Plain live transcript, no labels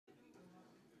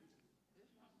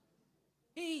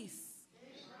Peace.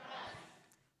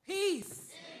 Peace.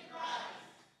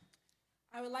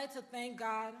 I would like to thank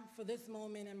God for this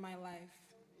moment in my life.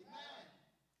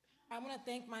 I want to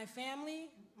thank my family,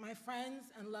 my friends,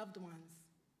 and loved ones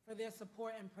for their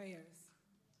support and prayers.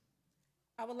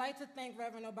 I would like to thank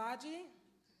Reverend Obaji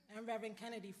and Reverend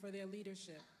Kennedy for their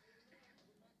leadership.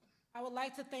 I would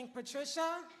like to thank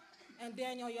Patricia and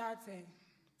Daniel Yarte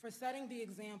for setting the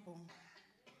example.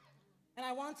 And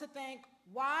I want to thank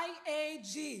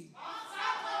YAG.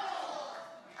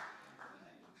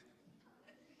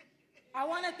 I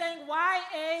want to thank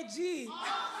YAG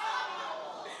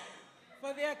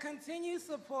for their continued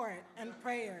support and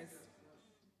prayers.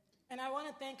 And I want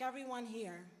to thank everyone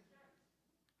here.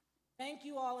 Thank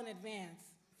you all in advance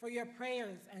for your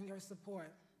prayers and your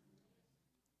support.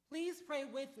 Please pray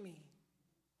with me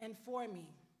and for me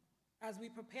as we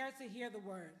prepare to hear the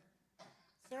word.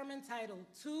 Sermon titled,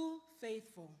 Too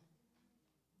Faithful.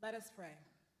 Let us pray.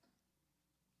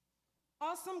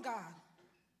 Awesome God,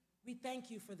 we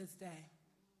thank you for this day.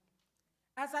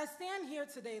 As I stand here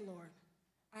today, Lord,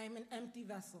 I am an empty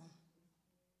vessel.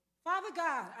 Father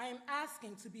God, I am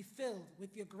asking to be filled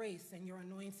with your grace and your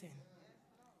anointing.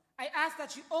 I ask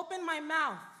that you open my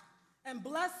mouth and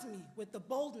bless me with the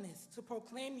boldness to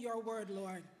proclaim your word,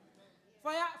 Lord.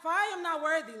 For I am not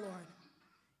worthy, Lord,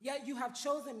 yet you have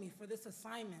chosen me for this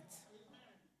assignment.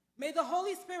 May the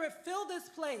Holy Spirit fill this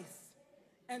place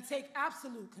and take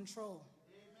absolute control.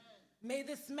 May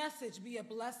this message be a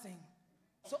blessing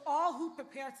to all who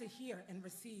prepare to hear and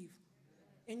receive.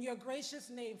 In your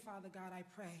gracious name, Father God, I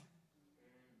pray.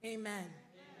 Amen.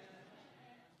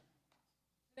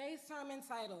 Today's sermon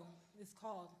title is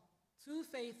called, Too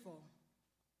Faithful.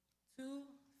 Too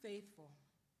Faithful.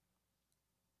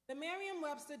 The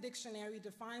Merriam-Webster Dictionary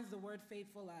defines the word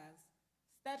faithful as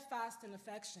steadfast in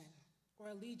affection or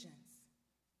allegiance,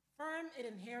 firm in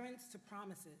adherence to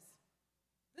promises.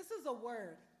 This is a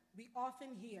word we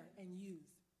often hear and use,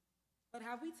 but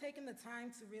have we taken the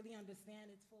time to really understand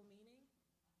its full meaning?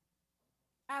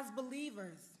 As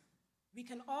believers, we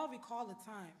can all recall a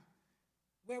time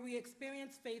where we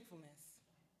experienced faithfulness.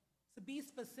 To be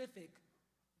specific,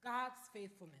 God's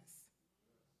faithfulness.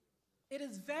 It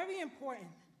is very important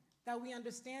that we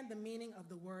understand the meaning of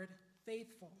the word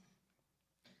faithful.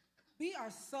 We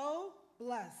are so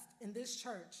blessed in this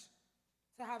church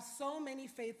to have so many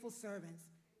faithful servants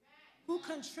who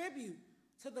contribute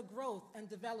to the growth and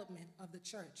development of the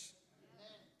church.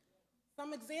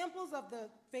 Some examples of the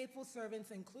faithful servants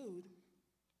include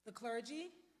the clergy,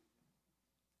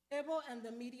 Ibo and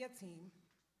the media team,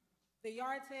 the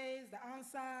Yartes, the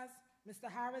Ansas,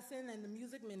 Mr. Harrison and the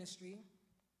music ministry,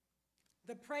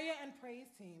 the prayer and praise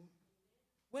team,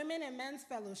 women and men's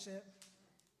fellowship,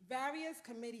 various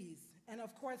committees, and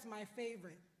of course my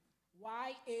favorite,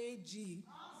 YAG,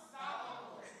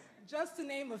 just to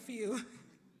name a few.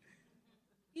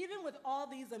 Even with all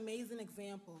these amazing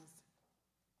examples,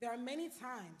 there are many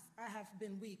times I have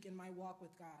been weak in my walk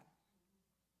with God.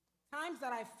 Times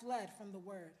that I fled from the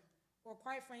word, or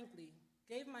quite frankly,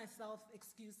 gave myself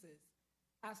excuses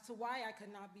as to why I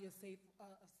could not be a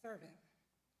servant.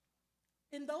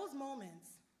 In those moments,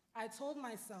 I told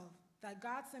myself that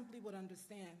God simply would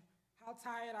understand how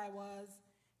tired I was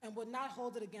and would not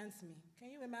hold it against me. Can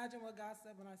you imagine what God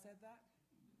said when I said that?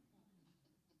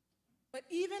 But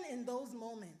even in those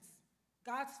moments,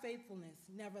 God's faithfulness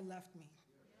never left me.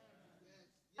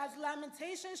 As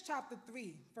Lamentations chapter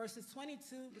 3, verses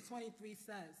 22 to 23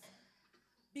 says,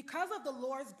 because of the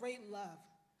Lord's great love,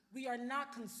 we are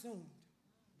not consumed,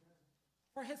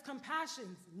 for his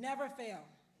compassions never fail.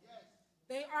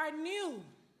 They are new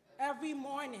every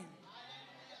morning.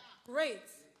 Great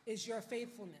is your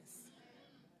faithfulness.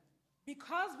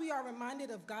 Because we are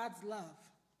reminded of God's love,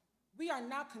 we are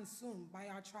not consumed by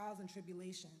our trials and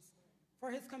tribulations, for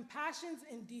his compassions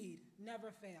indeed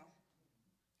never fail.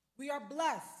 We are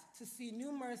blessed to see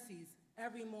new mercies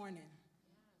every morning.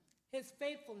 His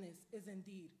faithfulness is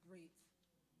indeed great.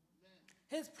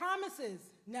 His promises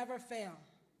never fail.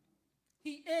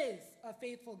 He is a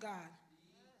faithful God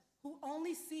who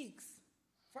only seeks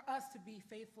for us to be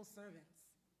faithful servants.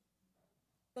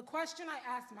 The question I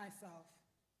ask myself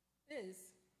is,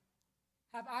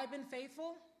 have I been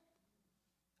faithful?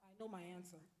 I know my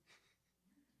answer.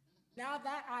 Now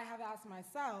that I have asked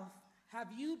myself, have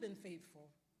you been faithful?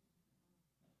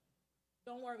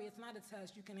 Don't worry, it's not a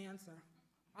test, you can answer.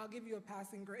 I'll give you a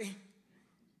passing grade.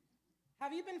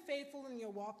 Have you been faithful in your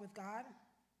walk with God?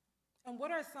 And what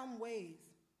are some ways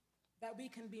that we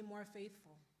can be more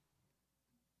faithful?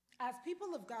 As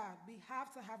people of God, we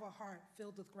have to have a heart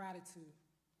filled with gratitude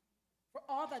for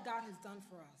all that God has done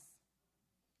for us.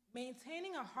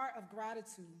 Maintaining a heart of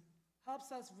gratitude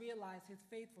helps us realize his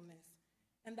faithfulness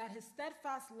and that his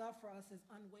steadfast love for us is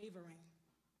unwavering.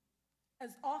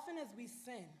 As often as we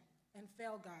sin and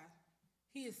fail God,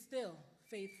 he is still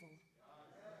faithful.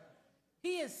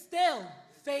 He is still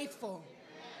faithful.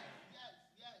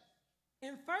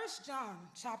 In 1 John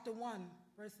chapter 1,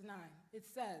 verse 9, it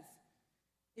says,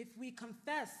 if we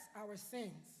confess our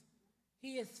sins,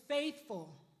 he is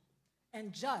faithful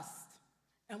and just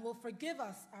and will forgive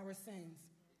us our sins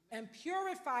and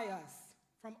purify us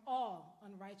from all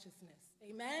unrighteousness.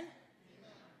 Amen?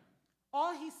 Amen.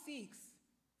 All he seeks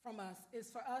from us is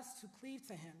for us to cleave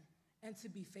to him and to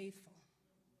be faithful.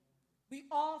 We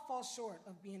all fall short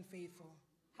of being faithful.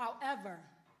 However,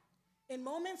 in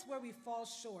moments where we fall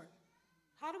short,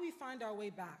 how do we find our way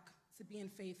back to being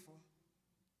faithful?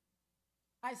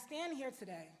 I stand here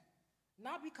today,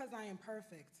 not because I am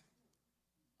perfect.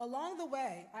 Along the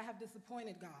way, I have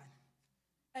disappointed God,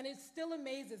 and it still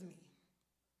amazes me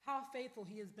how faithful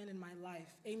he has been in my life.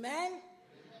 Amen? Amen.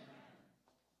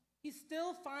 He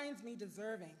still finds me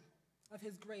deserving of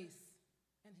his grace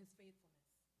and his faithfulness.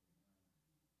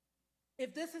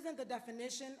 If this isn't the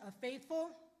definition of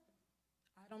faithful,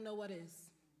 I don't know what is.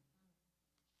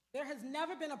 There has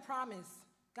never been a promise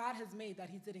God has made that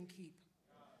he didn't keep.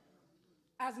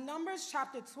 As Numbers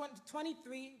chapter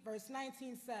 23, verse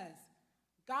 19 says,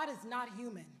 God is not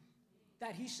human,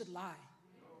 that he should lie.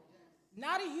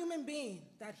 Not a human being,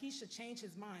 that he should change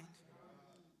his mind.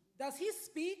 Does he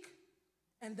speak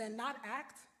and then not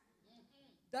act?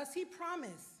 Does he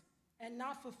promise and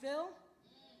not fulfill?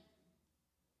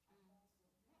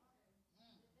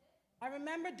 I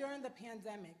remember during the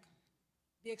pandemic,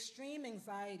 the extreme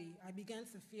anxiety I began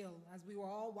to feel as we were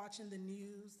all watching the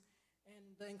news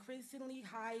and the increasingly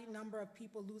high number of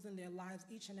people losing their lives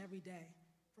each and every day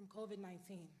from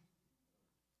COVID-19.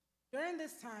 During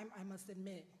this time, I must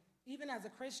admit, even as a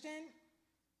Christian,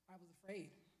 I was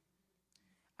afraid.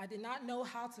 I did not know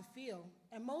how to feel,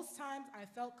 and most times I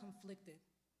felt conflicted.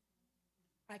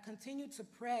 I continued to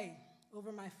pray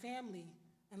over my family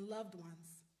and loved ones,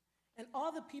 and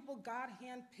all the people God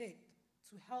handpicked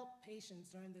to help patients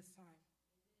during this time.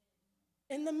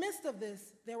 In the midst of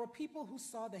this, there were people who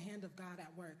saw the hand of God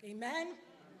at work. Amen? Amen.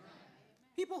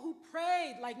 People who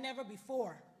prayed like never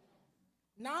before.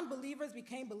 Non-believers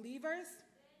became believers,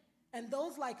 and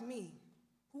those like me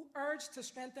who urged to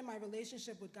strengthen my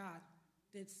relationship with God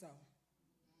did so.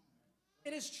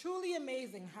 It is truly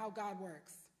amazing how God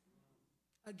works.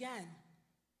 Again,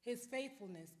 his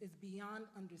faithfulness is beyond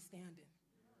understanding.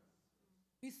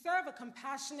 We serve a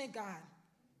compassionate God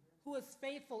who is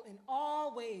faithful in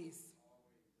all ways.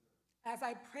 As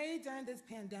I prayed during this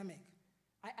pandemic,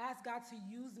 I asked God to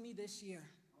use me this year.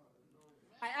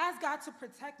 I asked God to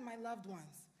protect my loved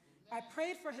ones. I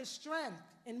prayed for his strength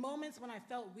in moments when I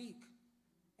felt weak.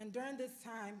 And during this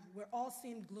time, where all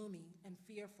seemed gloomy and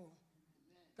fearful,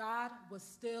 God was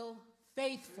still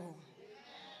faithful.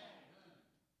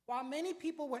 While many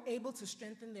people were able to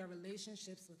strengthen their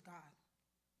relationships with God,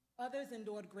 others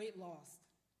endured great loss.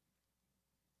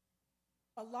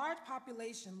 A large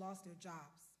population lost their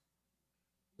jobs,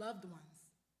 loved ones,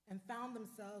 and found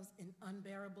themselves in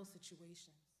unbearable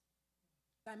situations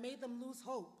that made them lose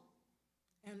hope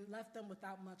and left them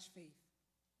without much faith.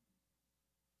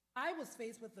 I was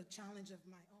faced with a challenge of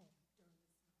my own during this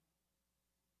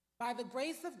time. By the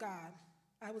grace of God,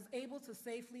 I was able to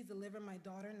safely deliver my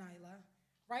daughter, Nyla,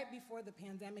 right before the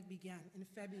pandemic began in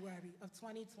February of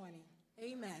 2020.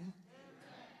 Amen.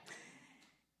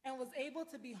 And was able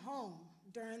to be home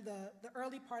during the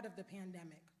early part of the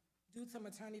pandemic due to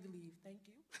maternity leave. Thank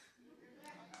you.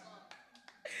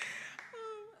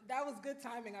 That was good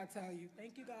timing, I tell you.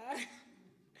 Thank you, God.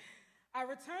 I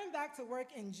returned back to work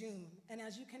in June, and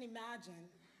as you can imagine,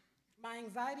 my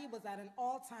anxiety was at an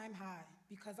all-time high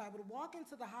because I would walk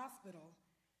into the hospital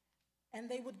and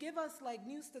they would give us like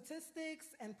new statistics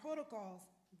and protocols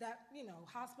that,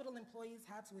 hospital employees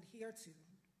had to adhere to.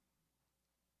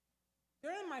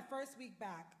 During my first week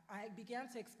back, I began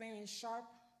to experience sharp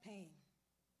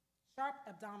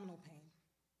abdominal pain.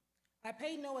 I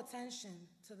paid no attention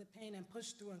to the pain and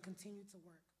pushed through and continued to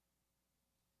work.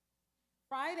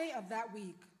 Friday of that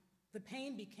week, the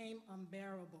pain became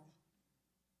unbearable.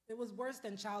 It was worse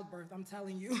than childbirth, I'm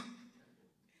telling you.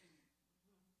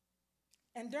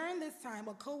 And during this time,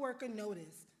 a coworker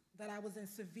noticed that I was in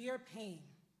severe pain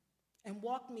and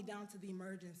walked me down to the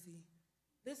emergency.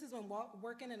 This is when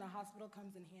working in a hospital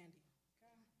comes in handy.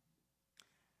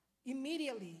 Okay?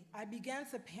 Immediately, I began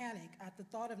to panic at the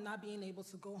thought of not being able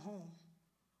to go home,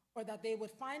 or that they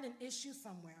would find an issue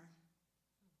somewhere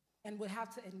and would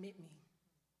have to admit me.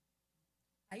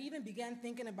 I even began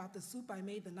thinking about the soup I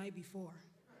made the night before.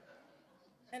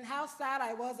 and how sad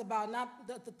I was about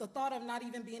the thought of not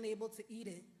even being able to eat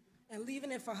it and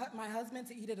leaving it for my husband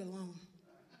to eat it alone.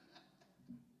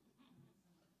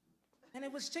 And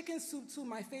it was chicken soup too,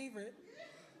 my favorite.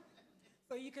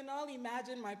 So you can all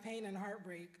imagine my pain and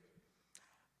heartbreak.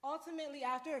 Ultimately,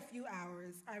 after a few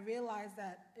hours, I realized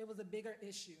that it was a bigger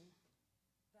issue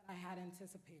than I had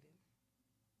anticipated.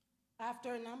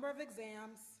 After a number of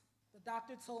exams, the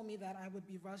doctor told me that I would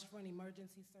be rushed for an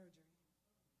emergency surgery.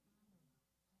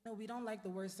 No, we don't like the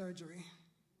word surgery.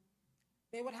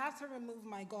 They would have to remove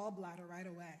my gallbladder right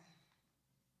away.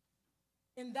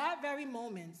 In that very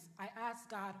moment, I asked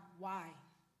God, why?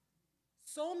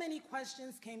 So many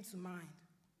questions came to mind.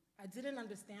 I didn't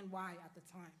understand why at the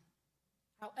time.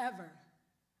 However,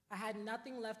 I had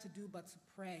nothing left to do but to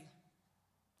pray.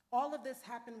 All of this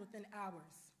happened within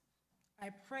hours. I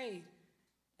prayed,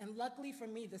 and luckily for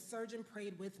me, the surgeon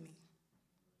prayed with me.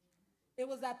 It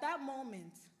was at that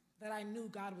moment that I knew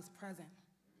God was present.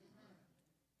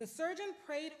 The surgeon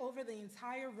prayed over the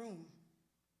entire room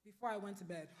before I went to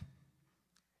bed.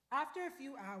 After a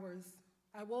few hours,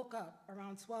 I woke up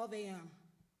around 12 a.m.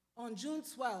 on June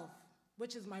 12th,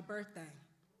 which is my birthday.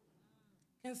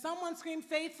 Can someone scream,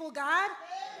 faithful God?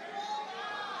 Faithful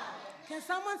God! Can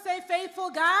someone say, faithful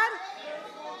God?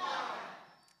 Faithful God!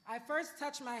 I first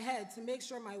touched my head to make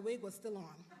sure my wig was still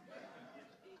on.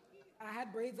 I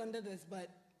had braids under this, but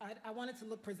I wanted to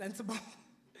look presentable.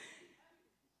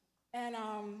 And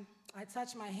I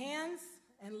touched my hands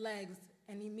and legs,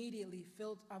 and immediately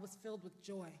I was filled with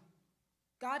joy.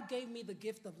 God gave me the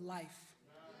gift of life.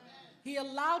 Amen. He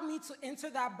allowed me to enter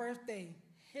that birthday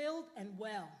healed and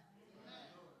well. Amen.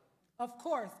 Of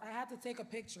course, I had to take a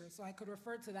picture so I could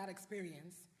refer to that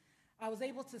experience. I was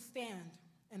able to stand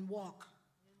and walk.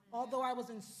 Amen. Although I was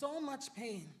in so much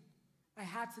pain, I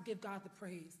had to give God the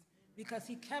praise because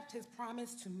he kept his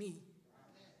promise to me. Amen.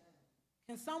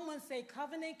 Can someone say,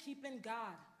 covenant-keeping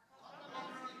God?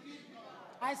 Covenant-keeping God.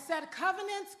 I said,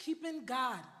 covenant-keeping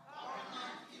God.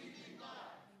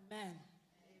 Amen.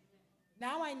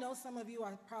 Now I know some of you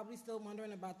are probably still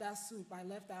wondering about that soup I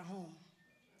left at home.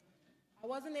 I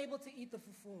wasn't able to eat the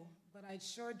fufu, but I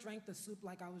sure drank the soup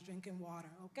like I was drinking water,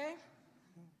 okay?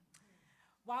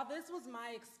 While this was my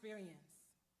experience,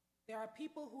 there are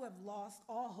people who have lost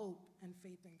all hope and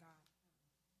faith in God.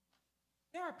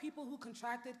 There are people who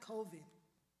contracted COVID,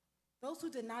 those who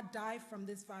did not die from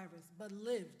this virus, but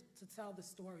lived to tell the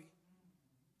story.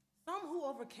 Some who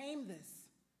overcame this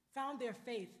found their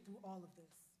faith through all of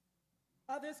this.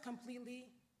 Others completely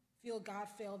feel God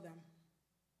failed them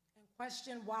and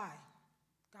question why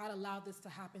God allowed this to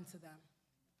happen to them.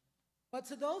 But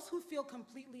to those who feel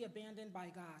completely abandoned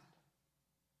by God,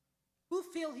 who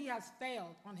feel he has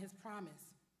failed on his promise,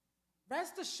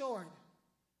 rest assured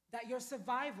that your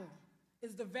survival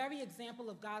is the very example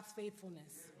of God's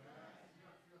faithfulness.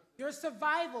 Your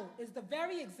survival is the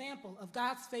very example of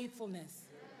God's faithfulness.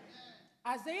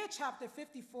 Isaiah chapter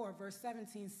 54, verse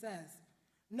 17 says,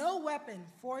 no weapon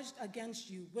forged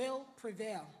against you will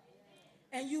prevail,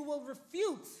 and you will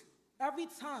refute every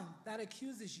tongue that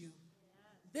accuses you.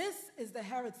 This is the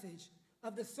heritage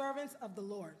of the servants of the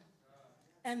Lord,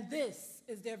 and this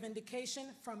is their vindication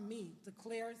from me,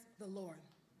 declares the Lord.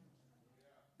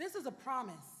 This is a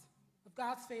promise of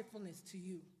God's faithfulness to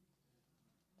you.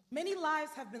 Many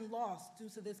lives have been lost due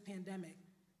to this pandemic,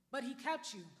 but he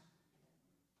kept you.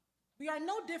 We are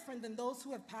no different than those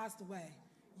who have passed away,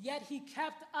 yet he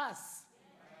kept us.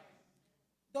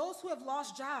 Those who have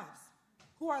lost jobs,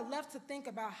 who are left to think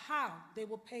about how they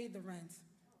will pay the rent,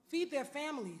 feed their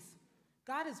families.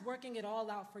 God is working it all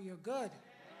out for your good.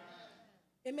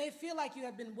 It may feel like you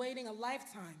have been waiting a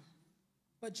lifetime,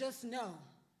 but just know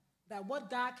that what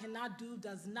God cannot do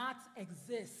does not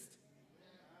exist.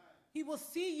 He will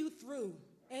see you through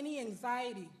any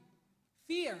anxiety,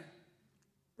 fear,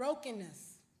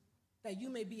 brokenness that you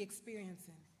may be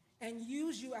experiencing and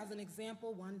use you as an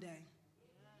example one day. Amen.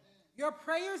 Your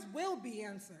prayers will be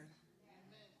answered.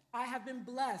 Amen. I have been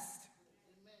blessed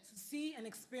to see and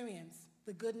experience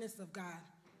the goodness of God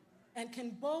and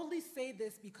can boldly say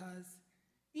this because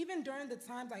even during the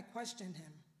times I questioned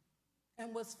him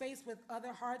and was faced with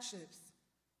other hardships,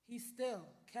 he still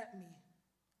kept me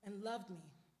and loved me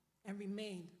and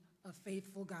remained a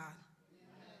faithful God.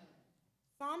 Amen.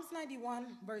 Psalms 91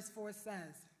 verse 4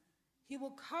 says, he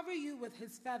will cover you with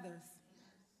his feathers,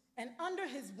 and under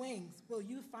his wings will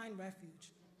you find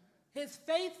refuge. His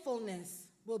faithfulness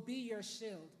will be your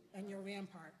shield and your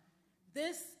rampart.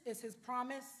 This is his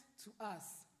promise to us.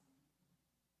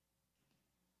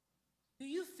 Do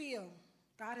you feel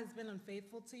God has been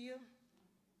unfaithful to you?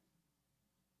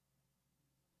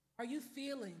 Are you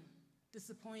feeling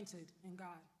disappointed in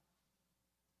God?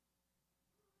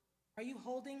 Are you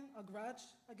holding a grudge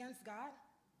against God?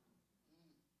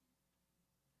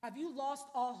 Have you lost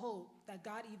all hope that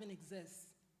God even exists?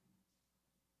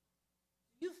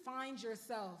 Do you find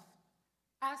yourself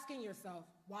asking yourself,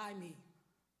 why me?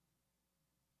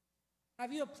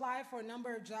 Have you applied for a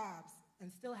number of jobs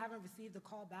and still haven't received a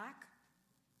call back?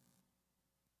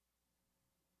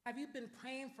 Have you been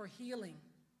praying for healing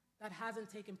that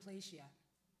hasn't taken place yet?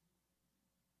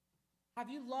 Have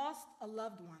you lost a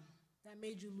loved one that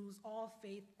made you lose all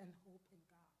faith and hope in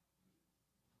God?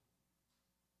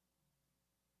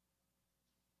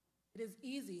 It is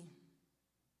easy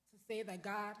to say that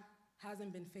God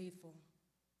hasn't been faithful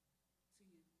to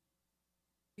you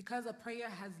because a prayer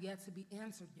has yet to be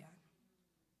answered yet.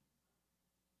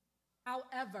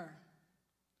 However,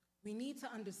 we need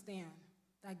to understand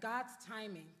that God's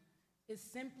timing is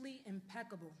simply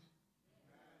impeccable.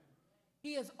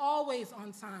 He is always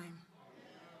on time.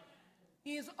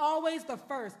 He is always the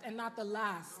first and not the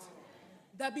last.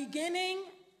 The beginning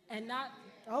and not,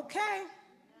 okay.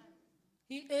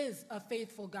 He is a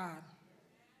faithful God,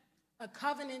 a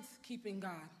covenant-keeping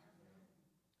God.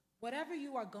 Whatever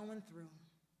you are going through,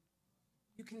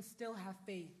 you can still have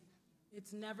faith.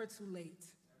 It's never too late.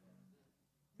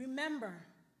 Remember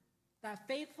that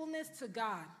faithfulness to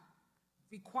God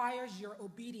requires your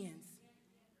obedience,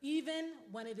 even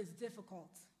when it is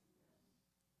difficult.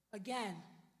 Again,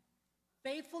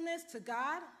 faithfulness to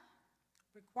God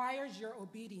requires your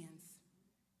obedience,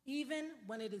 even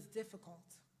when it is difficult.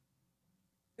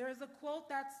 There is a quote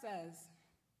that says,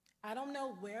 I don't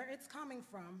know where it's coming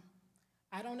from.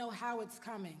 I don't know how it's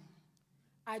coming.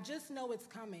 I just know it's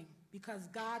coming because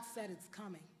God said it's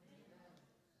coming.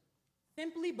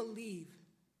 Simply believe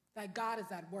that God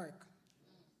is at work.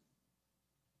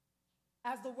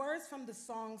 As the words from the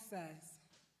song says,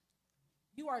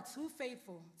 you are too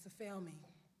faithful to fail me.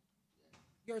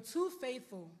 You're too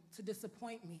faithful to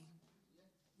disappoint me.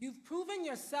 You've proven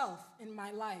yourself in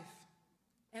my life,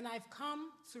 and I've come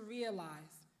to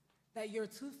realize that you're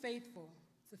too faithful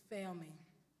to fail me.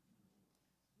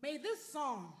 May this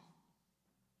song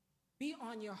be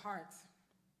on your heart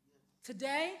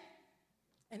today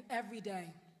and every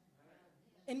day.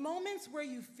 In moments where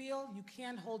you feel you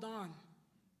can't hold on,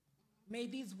 may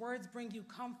these words bring you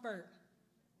comfort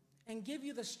and give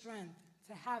you the strength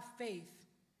to have faith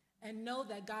and know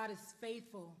that God is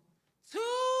faithful. Too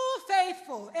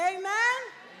faithful. Amen?